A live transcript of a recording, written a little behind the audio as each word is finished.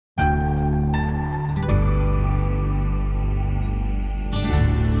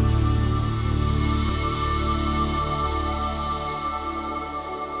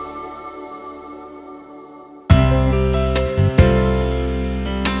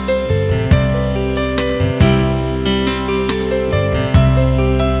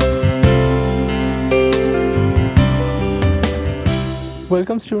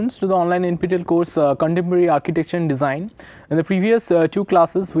Welcome students to the online NPTEL course Contemporary Architecture and Design. In the previous two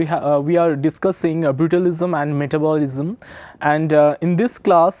classes we are discussing Brutalism and Metabolism, and in this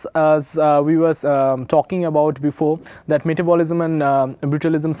class, as we were talking about before, that Metabolism and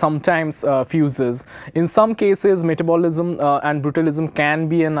Brutalism sometimes fuses. In some cases Metabolism and Brutalism can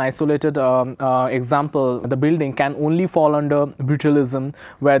be an isolated example. The building can only fall under Brutalism,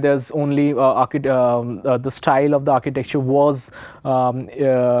 where there's only the style of the architecture was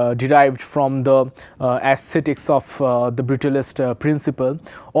derived from the aesthetics of the brutalist principle,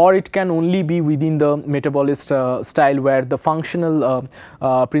 or it can only be within the metabolist style, where the functional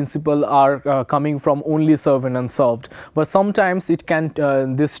principle are coming from only served and unserved. But sometimes it can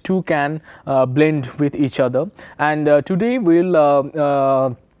these two can blend with each other, and today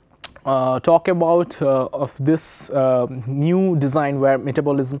we'll talk about of this new design where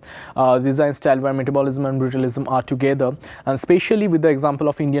metabolism design style where metabolism and brutalism are together, and especially with the example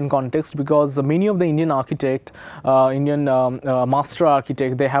of Indian context, because many of the Indian architect Indian master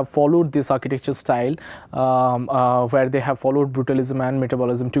architect, they have followed this architecture style where they have followed brutalism and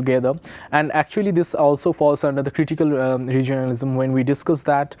metabolism together. And actually this also falls under the critical regionalism. When we discuss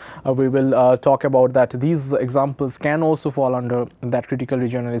that, we will talk about that these examples can also fall under that critical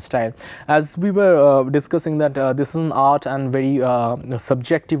regionalist style. As we were discussing that this is an art and very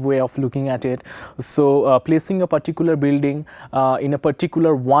subjective way of looking at it. So placing a particular building in a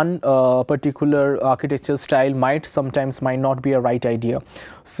particular particular architecture style might not be a right idea.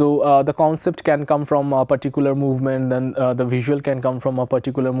 So the concept can come from a particular movement, then the visual can come from a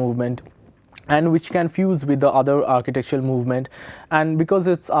particular movement, and which can fuse with the other architectural movement, and because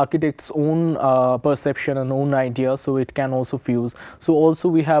it's architect's own perception and own idea, so it can also fuse. So also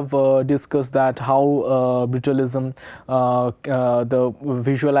we have discussed that how brutalism, the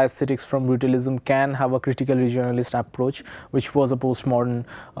visual aesthetics from brutalism can have a critical regionalist approach, which was a postmodern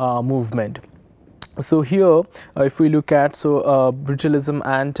movement. So here if we look at, so brutalism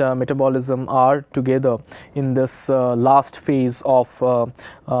and metabolism are together in this last phase of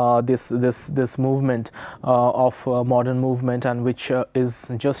this movement of modern movement, and which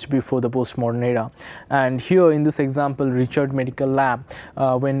is just before the postmodern era. And here in this example, Richard Medical Lab,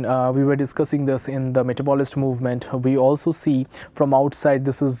 when we were discussing this in the metabolist movement, we also see from outside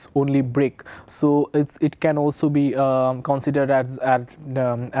this is only brick, so it can also be considered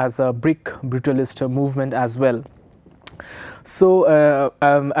as a brick brutalist movement as well. So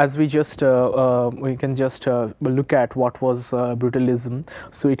as we just we can just look at what was brutalism.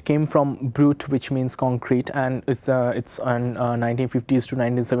 So it came from brute, which means concrete, and it's on 1950s to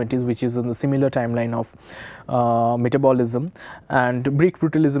 1970s, which is in the similar timeline of metabolism. And brick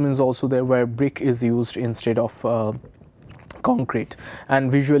brutalism is also there, where brick is used instead of concrete,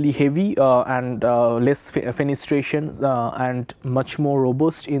 and visually heavy and less fenestration and much more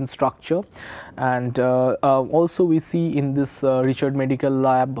robust in structure. And also we see in this Richard Medical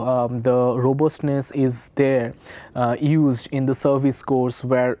Lab the robustness is there used in the service course,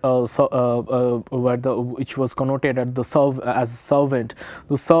 where which was connoted at the as servant.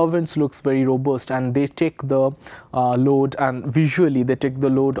 The servants looks very robust, and they take the load, and visually they take the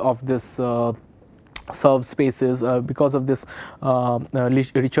load of this served spaces. Because of this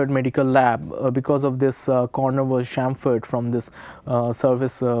Richard Medical Lab, because of this corner was chamfered from this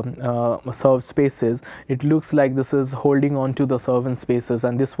served spaces, it looks like this is holding on to the servant spaces,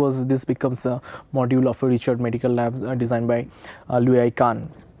 and this becomes a module of a Richard Medical Lab designed by Louis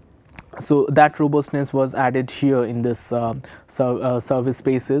Kahn. So that robustness was added here in this service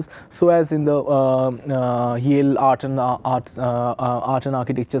spaces. So as in the Yale Art and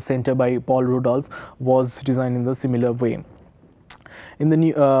Architecture Center by Paul Rudolph was designed in the similar way. In the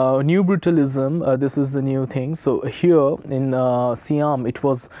new brutalism, this is the new thing. So here in Siam, it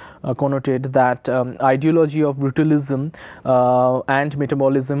was connoted that ideology of brutalism and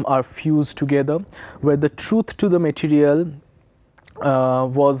metabolism are fused together, where the truth to the material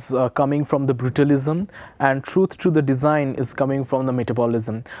was coming from the brutalism, and truth to the design is coming from the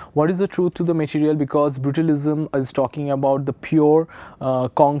metabolism. What is the truth to the material? Because brutalism is talking about the pure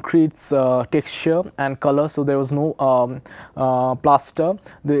concrete's texture and color, so there was no plaster.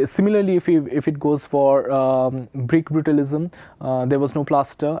 Similarly, if it goes for brick brutalism, there was no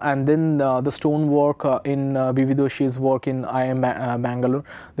plaster. And then the stonework in B.V. Doshi's work in IIM Bangalore,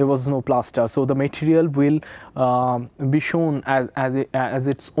 there was no plaster. So the material will be shown as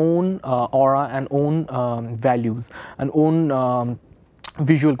its own aura and own values and own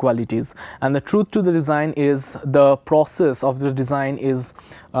visual qualities. And the truth to the design is the process of the design is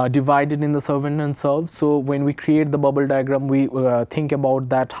divided in the servant and served. So when we create the bubble diagram, we think about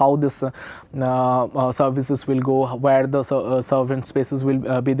that, how this services will go, where the servant spaces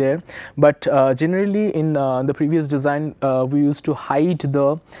will be there. But generally in the previous design, we used to hide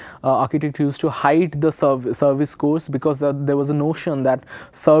the architect used to hide the service cores, because there was a notion that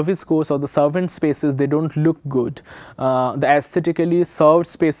service cores or the servant spaces, they don't look good. The aesthetically served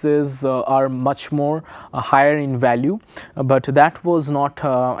spaces are much more higher in value, but that was not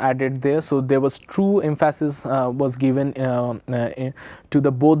added there. So there was true emphasis was given to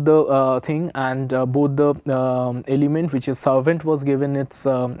the both the thing, and both the element which is servant was given its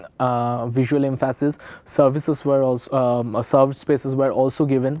visual emphasis. Services were also served spaces were also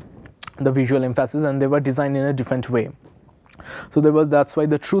given the visual emphasis, and they were designed in a different way. So that's why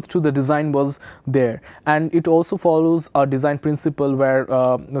the truth to the design was there. And it also follows a design principle where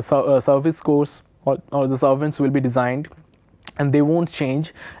the service cores or the servants will be designed and they won't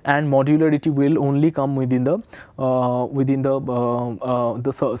change, and modularity will only come within the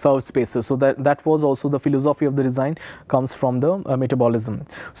served spaces. So that was also the philosophy of the design, comes from the metabolism.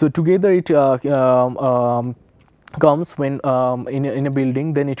 So together it comes when in a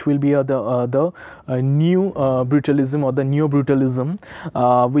building, then it will be the new brutalism or the neo-brutalism,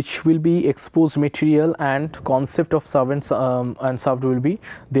 which will be exposed material and concept of servants and served will be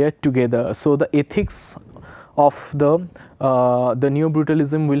there together. So the ethics of the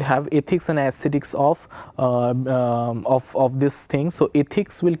neo-brutalism will have ethics and aesthetics of this thing. So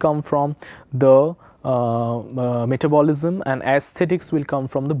ethics will come from the metabolism, and aesthetics will come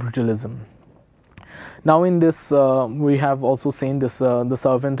from the brutalism. Now in this we have also seen this the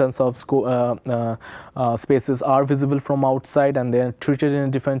servant and served spaces are visible from outside, and they are treated in a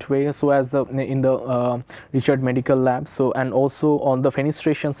different way, so as in the Richard Medical Lab. So and also all the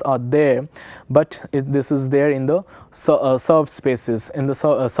fenestrations are there, but this is there in the served spaces. In the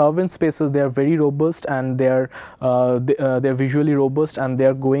servant spaces, they are very robust, and they are visually robust, and they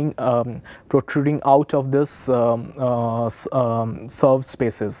are going protruding out of this served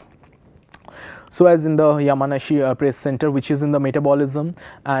spaces. So as in the Yamanashi Press Center, which is in the metabolism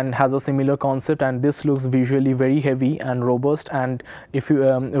and has a similar concept, and this looks visually very heavy and robust. And if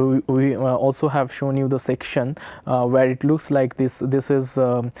you we also have shown you the section where it looks like this is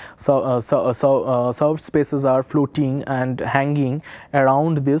served spaces are floating and hanging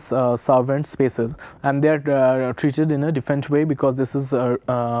around this servant spaces, and they are treated in a different way, because this is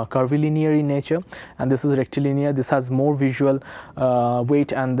curvilinear in nature and this is rectilinear. This has more visual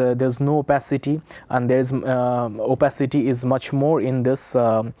weight, and there's no opacity, and there's opacity is much more in this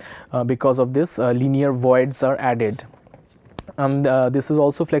because of this linear voids are added. And this is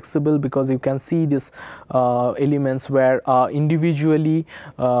also flexible, because you can see this elements where individually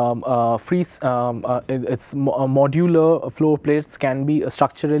free it's modular floor plates can be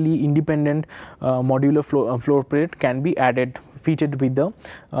structurally independent. Modular floor plate can be added, fitted with the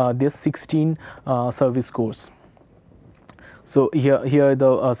this 16 service cores. So here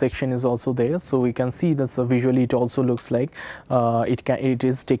the section is also there, so we can see that visually it also looks like it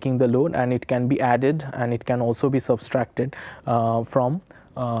is taking the load, and it can be added, and it can also be subtracted from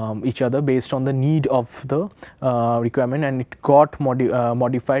each other based on the need of the requirement, and it got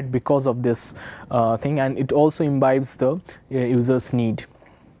modified because of this thing, and it also imbibes the user's need.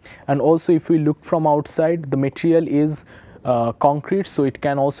 And also if we look from outside, the material is concrete, so it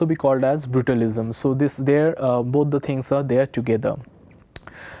can also be called as brutalism. So both the things are there together.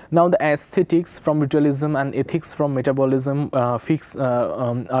 Now the aesthetics from brutalism and ethics from metabolism are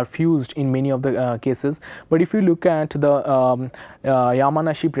fused in many of the cases. But if you look at the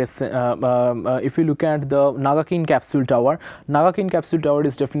Yamanashi Press, if you look at the Nagakin Capsule Tower, Nagakin Capsule Tower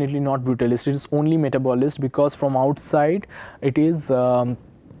is definitely not brutalist, it is only metabolist, because from outside it is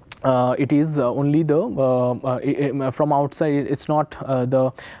only the from outside it's not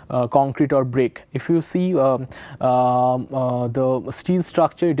the concrete or brick. If you see the steel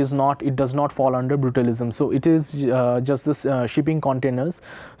structure, it does not fall under brutalism, so it is just this shipping containers.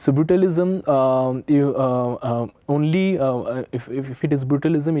 So brutalism only if it is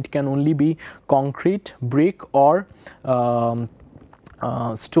brutalism, it can only be concrete, brick, or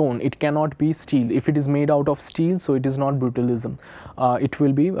stone. It cannot be steel. If it is made out of steel, so it is not brutalism.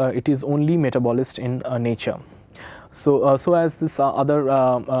 It is only metabolist in nature. So as this other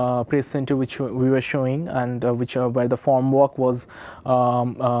press center which we were showing, and where the formwork was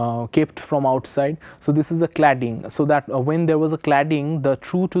kept from outside. So this is the cladding, so that when there was a cladding, the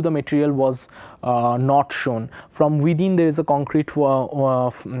true to the material was not shown. From within there is a concrete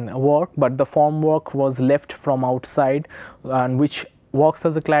work, but the formwork was left from outside, and which works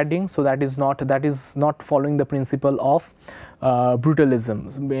as a cladding, so that is not following the principle of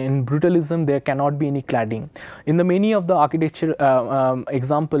brutalism. In brutalism there cannot be any cladding. In the many of the architecture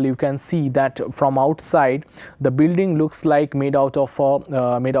example, you can see that from outside the building looks like made out of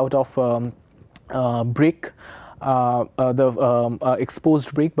brick,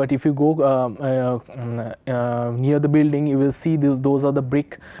 exposed brick, but if you go near the building, you will see those are the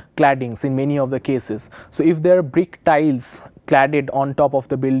brick claddings in many of the cases. So if there are brick tiles cladded on top of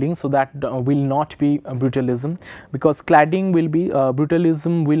the building, so that will not be brutalism, because cladding will be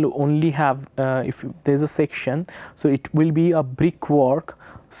brutalism will only have if there is a section, so it will be a brickwork,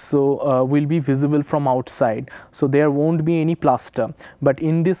 so will be visible from outside, so there won't be any plaster. But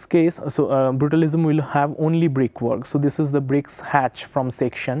in this case, so brutalism will have only brickwork. So this is the bricks hatch from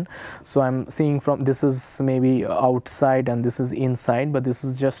section, so I'm seeing from this is maybe outside and this is inside, but this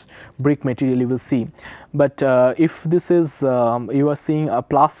is just brick material you will see. But if this is you are seeing a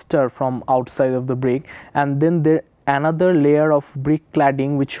plaster from outside of the brick, and then there another layer of brick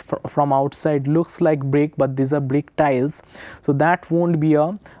cladding which from outside looks like brick, but these are brick tiles, so that won't be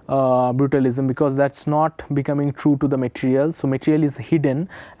a brutalism, because that's not becoming true to the material. So material is hidden,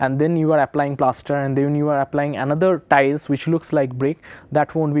 and then you are applying plaster, and then you are applying another tiles which looks like brick.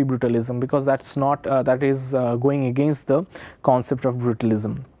 That won't be brutalism, because that's not that is going against the concept of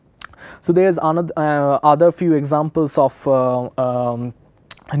brutalism. So there is another other few examples of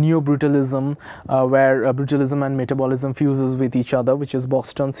neo-brutalism where brutalism and metabolism fuses with each other, which is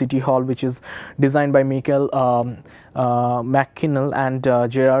Boston City Hall, which is designed by Michael McKinnell and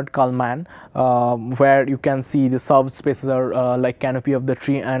Gerard Kalman, where you can see the served spaces are like canopy of the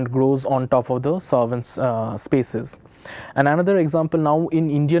tree and grows on top of the servants spaces. And another example, now in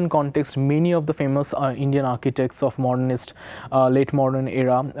Indian context, many of the famous Indian architects of modernist late modern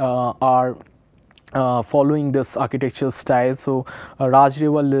era are following this architectural style. So Raj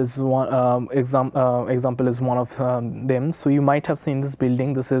Rewal is one example is one of them. So you might have seen this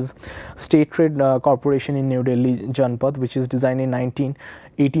building. This is State Trade Corporation in New Delhi Janpath, which is designed in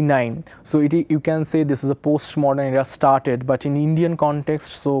 1989. So you can say this is a postmodern era started, but in Indian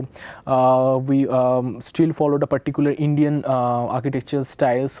context, so we still followed a particular Indian architectural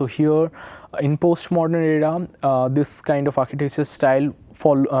style. So here in postmodern era, this kind of architectural style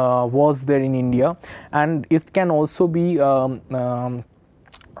was there in India, and it can also be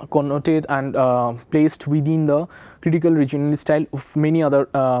connoted and placed within the critical regionalist style of many other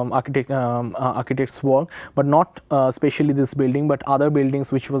architects' work, but not especially this building, but other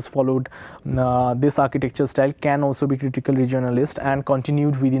buildings which was followed this architecture style can also be critical regionalist and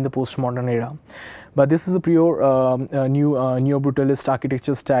continued within the postmodern era. But this is a pure neo-brutalist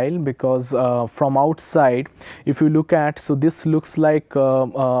architecture style, because from outside, if you look at, so this looks like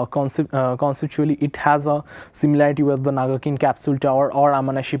conceptually it has a similarity with the Naga King Capsule Tower or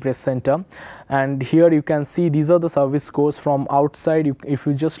Amanashi Press Center. And here you can see these are the service cores from outside. If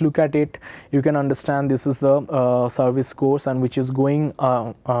you just look at it, you can understand this is the service cores, and which is going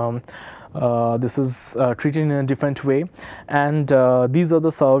this is treated in a different way, and these are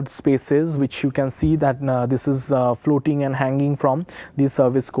the served spaces, which you can see that this is floating and hanging from these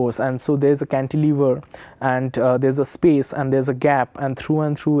service cores. And so there is a cantilever, and there is a space, and there is a gap, and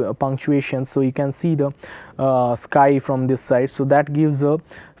through punctuation, so you can see the sky from this side. So that gives a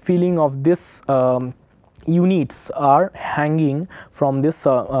feeling of this units are hanging from this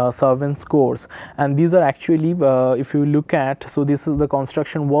servants cores, and these are actually if you look at, so this is the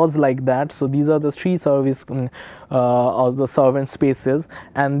construction was like that. So these are the three service of the servant spaces,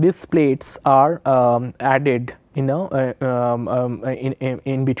 and these plates are added in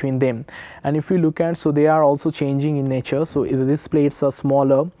between them. And if you look at, so they are also changing in nature. So these plates are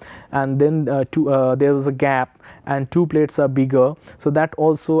smaller, and then there was a gap, and two plates are bigger, so that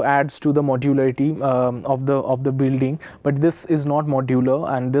also adds to the modularity of the building. But this is not modular,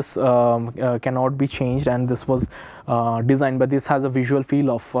 and this cannot be changed, and this was designed, but this has a visual feel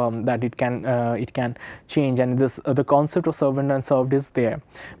of that it can change, and this the concept of servant and served is there,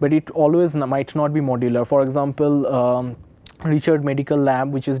 but it always might not be modular. For example, Richard Medical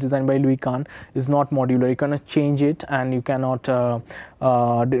Lab, which is designed by Louis Kahn, is not modular. You cannot change it, and you cannot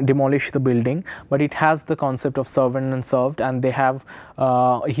demolish the building, but it has the concept of servant and served, and they have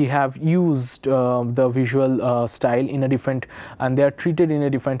he have used the visual style in a different, and they are treated in a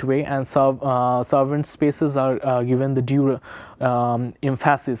different way, and servant spaces are given the due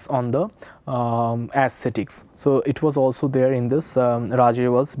emphasis on the aesthetics. So it was also there in this Raj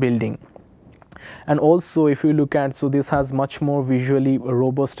Rewal's building. And also if you look at, so this has much more visually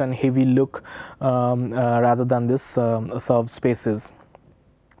robust and heavy look rather than this served spaces.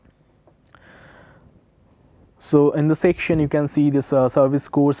 So in the section you can see this service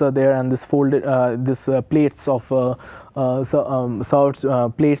cores are there, and this folded plates of served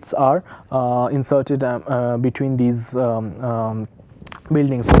plates are inserted between these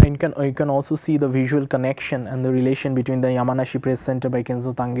buildings. So you can also see the visual connection and the relation between the Yamanashi Press Center by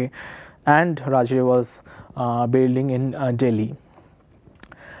Kenzo Tange and Rajrewa's building in Delhi.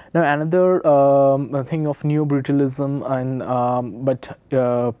 Now another thing of neo-brutalism, and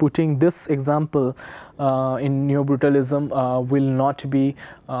putting this example in neo-brutalism will not be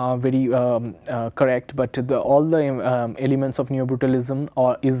very correct, but all the elements of neo-brutalism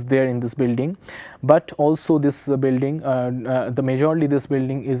is there in this building. But also this building, the majorly this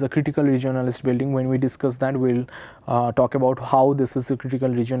building is a critical regionalist building. When we discuss that, we will talk about how this is a critical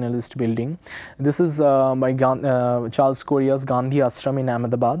regionalist building. This is by Charles Correa's Gandhi Ashram in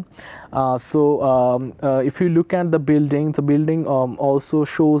Ahmedabad. If you look at the building also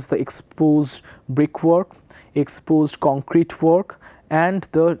shows the exposed brickwork, exposed concrete work, and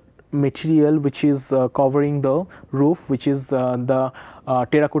the material which is covering the roof, which is the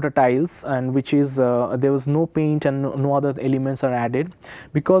terracotta tiles, and which is there was no paint and no other elements are added,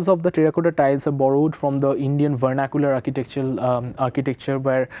 because of the terracotta tiles are borrowed from the Indian vernacular architecture,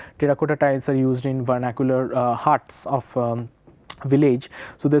 where terracotta tiles are used in vernacular huts of village.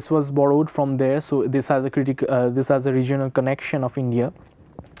 So this was borrowed from there. So this has a regional connection of India.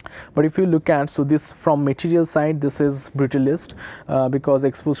 But if you look at, so this from material side, this is brutalist because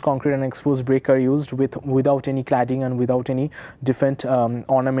exposed concrete and exposed brick are used without any cladding and without any different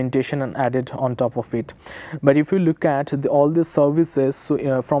ornamentation and added on top of it. But if you look at all these services,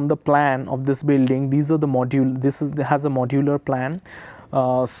 so from the plan of this building, these are the module. This has a modular plan.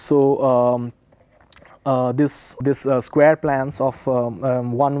 This square plans of 1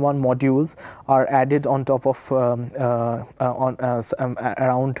 modules are added on top of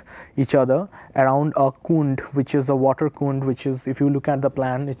around each other, around a kund, which is a water kund, which is, if you look at the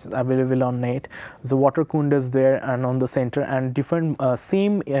plan, it's available on net. The water kund is there and on the center, and different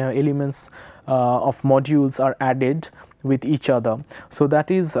same elements of modules are added with each other. So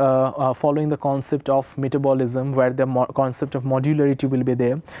that is following the concept of metabolism, where the concept of modularity will be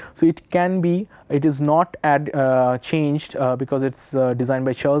there. So it is not changed because it's designed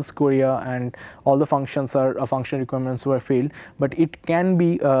by Charles Correa and all the function requirements were filled, but it can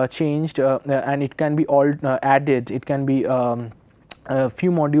be changed and it can be added. It can be a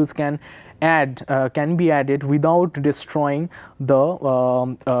few modules can be added without destroying the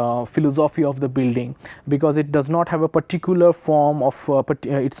philosophy of the building, because it does not have a particular form of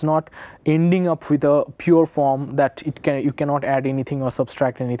it's not ending up with a pure form that you cannot add anything or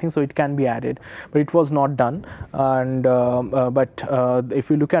subtract anything. So it can be added, but it was not done. And if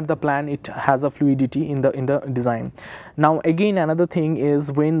you look at the plan, it has a fluidity in the design. Now again, another thing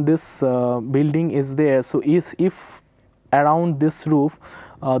is, when this building is there, so if around this roof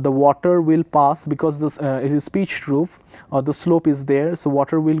the water will pass, because this it is pitched roof, or the slope is there, so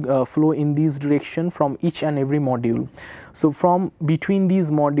water will flow in this direction from each and every module. So from between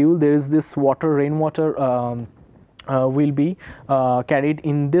these modules, there is this rainwater will be carried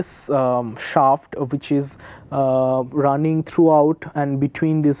in this shaft, which is running throughout and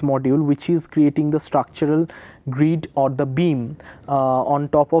between this module, which is creating the structural grid or the beam. On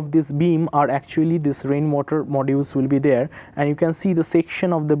top of this beam are actually this rainwater modules will be there, and you can see the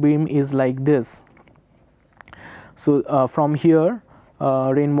section of the beam is like this. So from here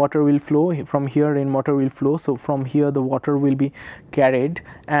rainwater will flow, from here rainwater will flow. So from here the water will be carried,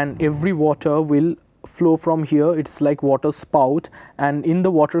 and every water will flow from here. It's like water spout, and in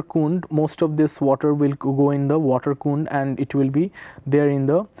the water kund, most of this water will go in the water kund, and it will be there in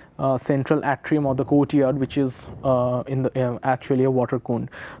the central atrium or the courtyard, which is in the actually a water kund.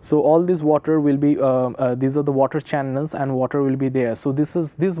 So all this water will be these are the water channels, and water will be there. So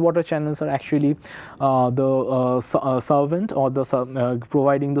these water channels are actually the servant or the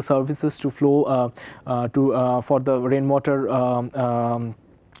providing the services to flow for the rainwater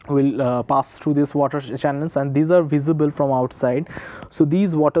will pass through these water channels, and these are visible from outside. So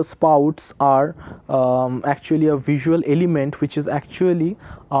these water spouts are actually a visual element, which is actually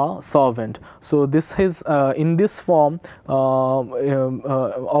a servant. So this is in this form of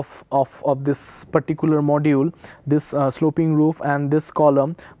this particular module, this sloping roof and this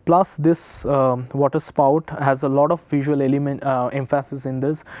column plus this water spout has a lot of visual element emphasis in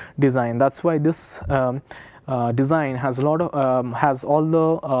this design. That's why this design has a lot of has all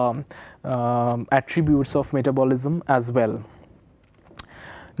the attributes of metabolism as well.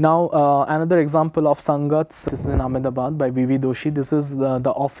 Now another example of Sangats, this is in Ahmedabad by B.V. Doshi. This is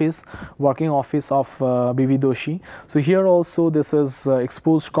the office, working office of B.V. Doshi. So here also this is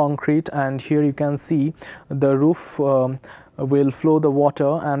exposed concrete, and here you can see the roof will flow the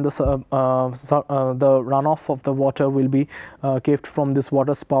water, and the runoff of the water will be kept from this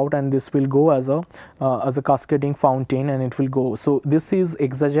water spout, and this will go as a cascading fountain, and it will go. So this is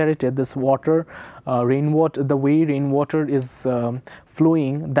exaggerated, this water, rainwater, the way rainwater is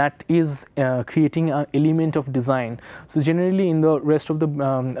flowing, that is creating an element of design. So generally in the rest of the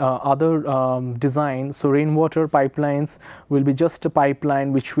other design, so rainwater pipelines will be just a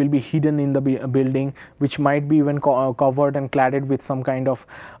pipeline which will be hidden in the building, which might be even covered and cladded with some kind of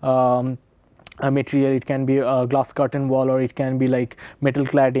a material. It can be a glass curtain wall, or it can be like metal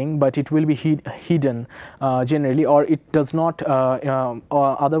cladding, but it will be hidden generally, or it does not,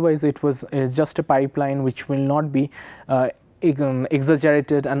 or otherwise it's just a pipeline which will not be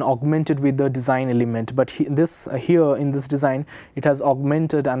exaggerated and augmented with the design element. But here in this design, it has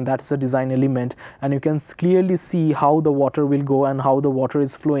augmented, and that's a design element, and you can clearly see how the water will go and how the water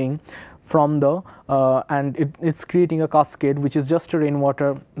is flowing from the and it's creating a cascade, which is just a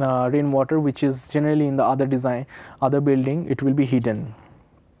rainwater, which is generally in the other design, other building, it will be hidden.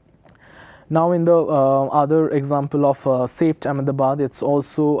 Now in the other example of Sept Ahmedabad, it's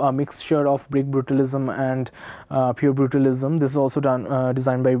also a mixture of brick brutalism and pure brutalism. This is also done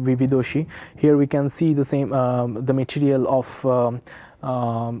designed by B.V. Doshi. Here we can see the same the material of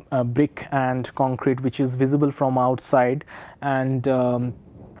brick and concrete, which is visible from outside, and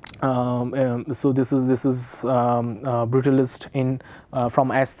so this is brutalist in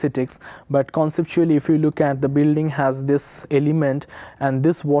from aesthetics, but conceptually, if you look at the building has this element, and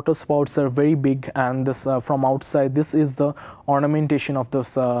this water spouts are very big, and this from outside, this is the ornamentation of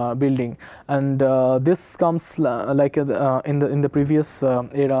this building, and this comes like in the previous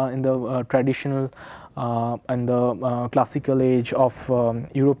era, in the traditional and the classical age of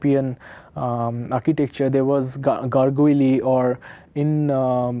European architecture. There was gargoyle, or in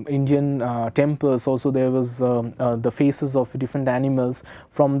Indian temples also there was the faces of different animals.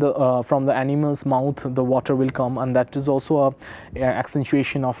 From the animal's mouth the water will come, and that is also a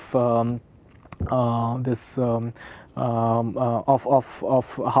accentuation of this of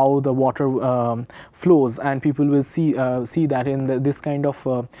how the water flows, and people will see that in this kind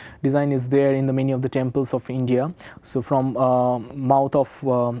of design is there in the many of the temples of India. So from mouth of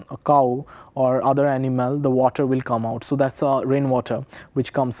a cow or other animal, the water will come out. So that's rainwater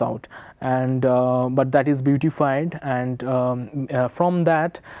which comes out, and but that is beautified, and from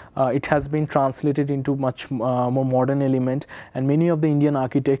that it has been translated into much more modern element, and many of the Indian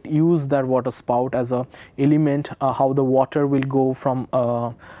architects use that water spout as a element, how the water will go from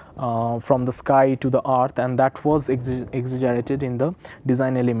the sky to the earth, and that was exaggerated in the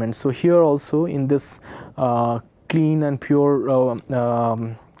design element. So here also in this clean and pure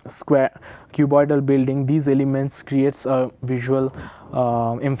square cuboidal building, these elements creates a visual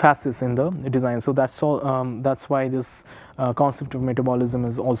emphasis in the design. So that's all, that's why this concept of metabolism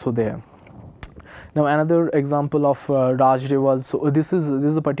is also there. Now another example of Raj Reval. So this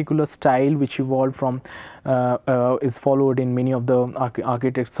is a particular style which evolved from is followed in many of the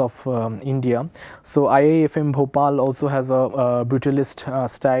architects of India. So IIFM Bhopal also has a brutalist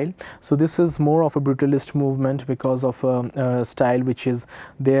style. So this is more of a brutalist movement because of style which is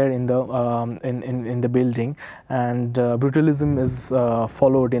there in the in the building, and brutalism is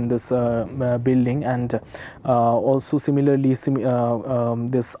followed in this building, and also similarly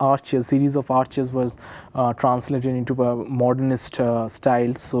this arches, series of arches was translated into a modernist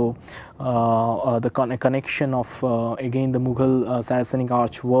style. So the connection of again the Mughal Saracenic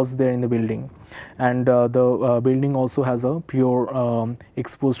arch was there in the building, and the building also has a pure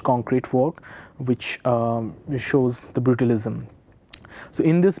exposed concrete work which shows the brutalism. So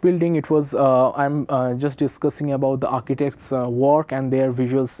in this building, it was I'm just discussing about the architects' work and their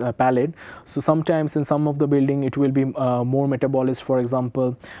visuals palette. So sometimes in some of the building it will be more metabolist. For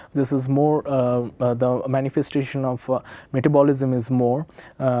example, this is more the manifestation of metabolism is more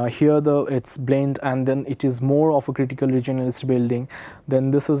here. It's blend, and then it is more of a critical regionalist building.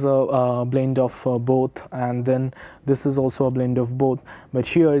 Then this is a blend of both, and then this is also a blend of both. But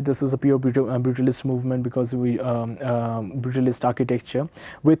here this is a pure brutalist movement, because we brutalist architecture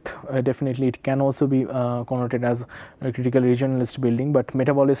with definitely it can also be connoted as a critical regionalist building, but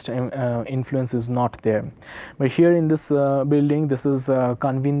metabolist influence is not there. But here in this building, this is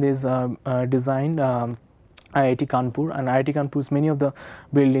Kanvinde's design. IIT Kanpur, and IIT Kanpur's many of the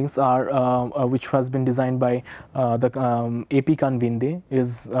buildings are which has been designed by the AP Kanvinde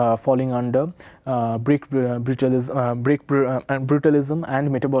is falling under brutalism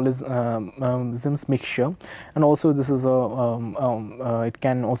and metabolism's mixture, and also this is a it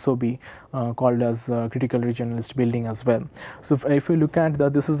can also be called as critical regionalist building as well. So if you look at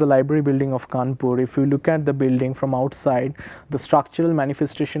this is the library building of Kanpur. If you look at the building from outside, the structural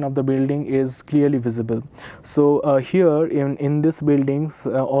manifestation of the building is clearly visible. So here in this buildings,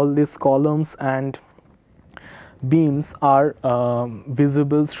 all these columns and beams are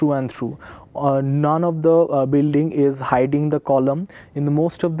visible through and through. None of the building is hiding the column. In the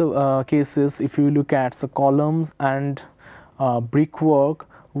most of the cases, if you look at the columns and brickwork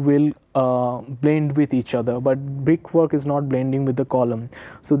will blend with each other, but brickwork is not blending with the column.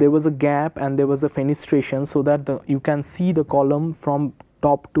 So there was a gap and there was a fenestration so that you can see the column from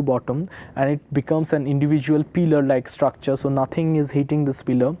top to bottom, and it becomes an individual pillar like structure, so nothing is hitting this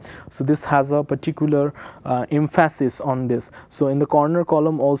pillar. So this has a particular emphasis on this. So in the corner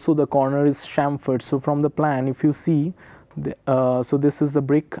column also the corner is chamfered. So from the plan if you see so this is the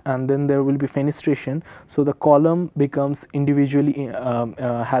brick, and then there will be fenestration, so the column becomes individually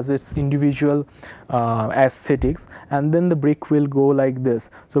has its individual aesthetics, and then the brick will go like this.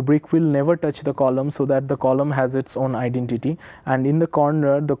 So brick will never touch the column, so that the column has its own identity, and in the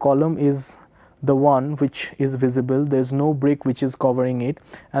corner the column is the one which is visible. There is no brick which is covering it,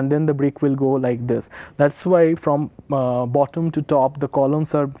 and then the brick will go like this. That's why from bottom to top the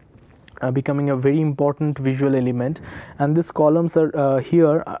columns are becoming a very important visual element, and these columns are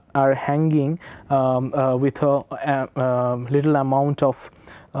here are hanging with a little amount of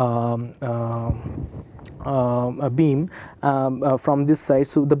a beam from this side.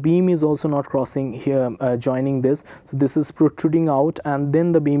 So the beam is also not crossing here, joining this. So this is protruding out, and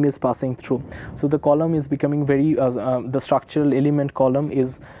then the beam is passing through. So the column is becoming very the structural element column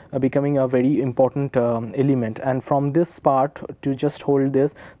is becoming a very important element. And from this part to just hold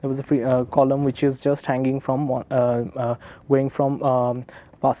this, there was a free column which is just hanging from going from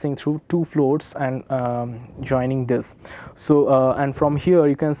passing through two floors and joining this. So and from here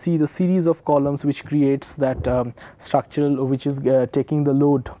you can see the series of columns which creates that structural, which is taking the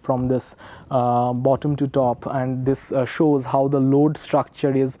load from this bottom to top, and this shows how the load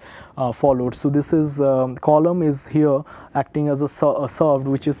structure is followed. So this is column is here acting as a served,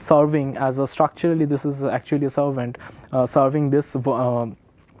 which is serving as a structurally, this is actually a servant serving this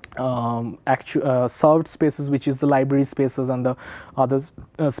served spaces, which is the library spaces and the other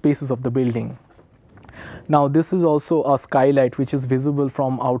spaces of the building. Now this is also a skylight which is visible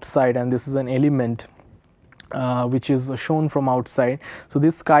from outside, and this is an element which is shown from outside. So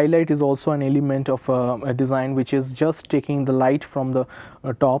this skylight is also an element of a design which is just taking the light from the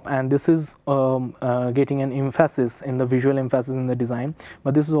top, and this is getting an emphasis in the visual emphasis in the design.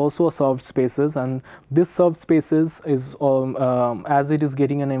 But this is also a served spaces, and this served spaces is as it is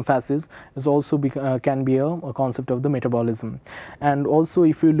getting an emphasis is also can be a concept of the metabolism. And also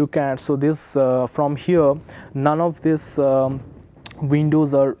if you look at, so this from here none of this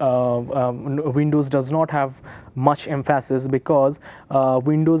windows are windows does not have much emphasis, because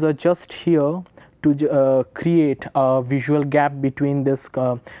windows are just here to create a visual gap between this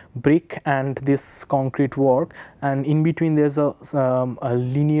brick and this concrete work, and in between there's a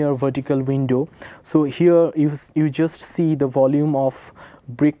linear vertical window. So here you just see the volume of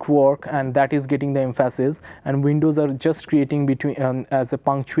brickwork, and that is getting the emphasis, and windows are just creating between as a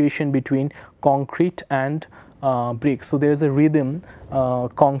punctuation between concrete and brick. So there is a rhythm,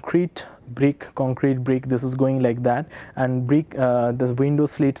 concrete brick, this is going like that, and brick the window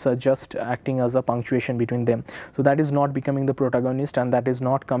slits are just acting as a punctuation between them. So that is not becoming the protagonist, and that is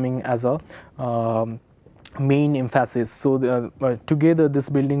not coming as a main emphasis. So together this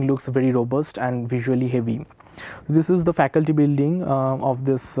building looks very robust and visually heavy. This is the faculty building of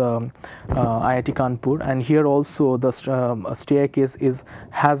this IIT Kanpur, and here also the staircase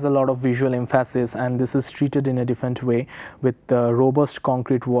has a lot of visual emphasis, and this is treated in a different way with robust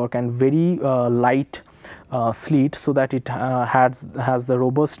concrete work and very light slit, so that it has the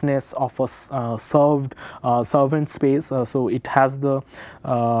robustness of a servant space. So it has the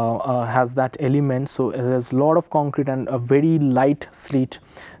has that element. So there's a lot of concrete and a very light slit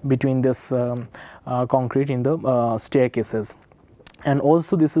between this concrete in the staircases. And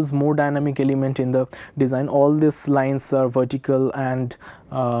also this is more dynamic element in the design. All these lines are vertical and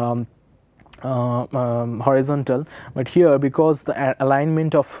horizontal, but here because the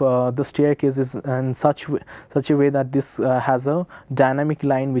alignment of the staircase is in such a way that this has a dynamic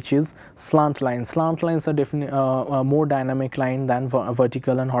line which is slant line. Slant lines are definitely more dynamic line than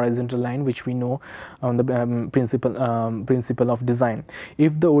vertical and horizontal line, which we know on the principle of design.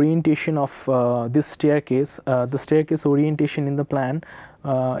 If the orientation of this staircase, the staircase orientation in the plan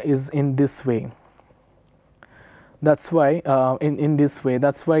is in this way. That's why in this way,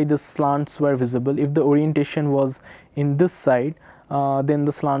 that's why the slants were visible. If the orientation was in this side, then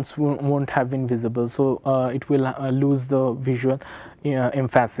the slants won't have been visible, so it will lose the visual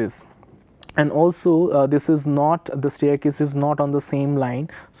emphasis. And also this is not, the staircase is not on the same line,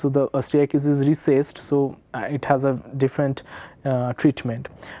 so the staircase is recessed, so it has a different treatment.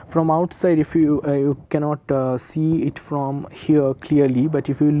 From outside, if you cannot see it from here clearly, but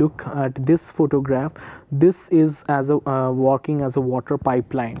if you look at this photograph, this is as a working as a water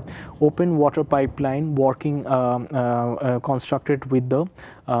pipeline, open water pipeline working constructed with the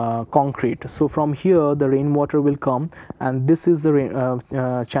concrete. So from here the rainwater will come, and this is the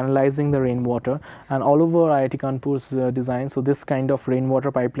channelizing the rainwater, and all over IIT Kanpur's design, so this kind of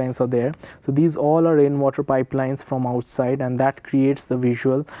rainwater pipelines are there. So these all are rainwater pipelines from outside, and that creates the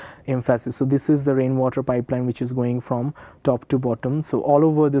visual emphasis. So this is the rainwater pipeline which is going from top to bottom. So all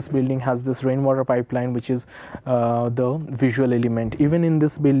over this building has this rainwater pipeline, which is the visual element. Even in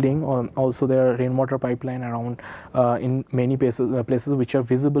this building also there are rainwater pipeline around in many places which are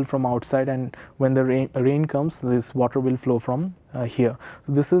visible from outside, and when the rain comes, this water will flow from here.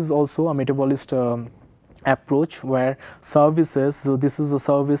 So this is also a metabolist approach where services, so this is a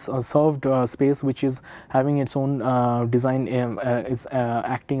served space which is having its own design, is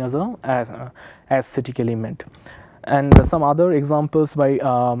acting as a aesthetic element. And some other examples by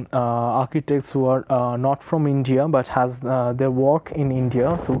architects who are not from India but has their work in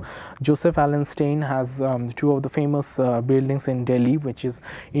India. So Joseph Allenstein has two of the famous buildings in Delhi, which is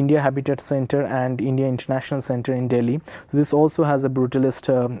India Habitat Center and India International Center in Delhi. So this also has a brutalist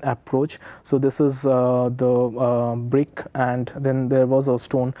approach. So this is the brick, and then there was a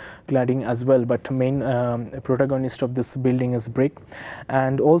stone cladding as well, but main protagonist of this building is brick.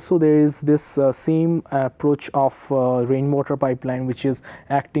 And also there is this same approach of rainwater pipeline, which is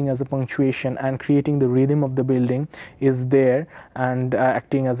acting as a punctuation and creating the rhythm of the building is there, and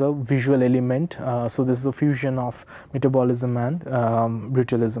acting as a visual element. So this is a fusion of metabolism and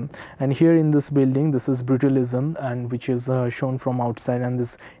brutalism. And here in this building, this is brutalism, and which is shown from outside, and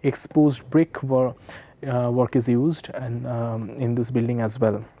this exposed brick work is used, and in this building as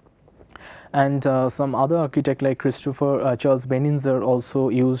well. And some other architect like Christopher Charles Benninzer also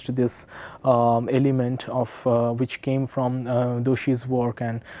used this element of which came from Doshi's work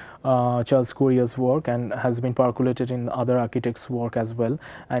and Charles Corrier's work, and has been percolated in other architects' work as well.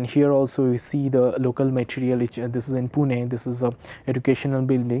 And here also you see the local material, which this is in Pune, this is a educational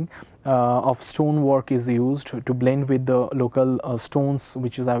building. Of stone work is used to blend with the local stones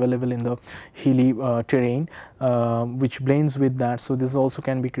which is available in the hilly terrain, which blends with that. So this also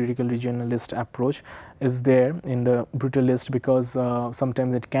can be critical regionalist approach is there in the brutalist, because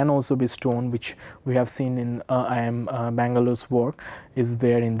sometimes it can also be stone, which we have seen in IIM Bangalore's work is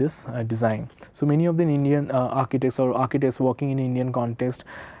there in this design. So many of the Indian architects or architects working in Indian context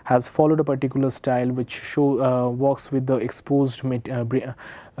has followed a particular style which works with the exposed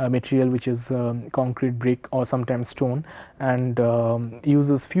material, which is concrete, brick, or sometimes stone, and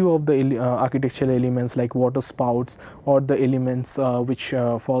uses few of the architectural elements like water spouts or the elements which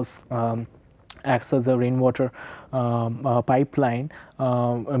acts as a rainwater pipeline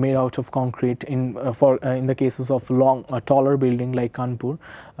made out of concrete in the cases of taller building like Kanpur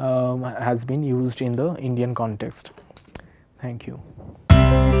has been used in the Indian context. Thank you.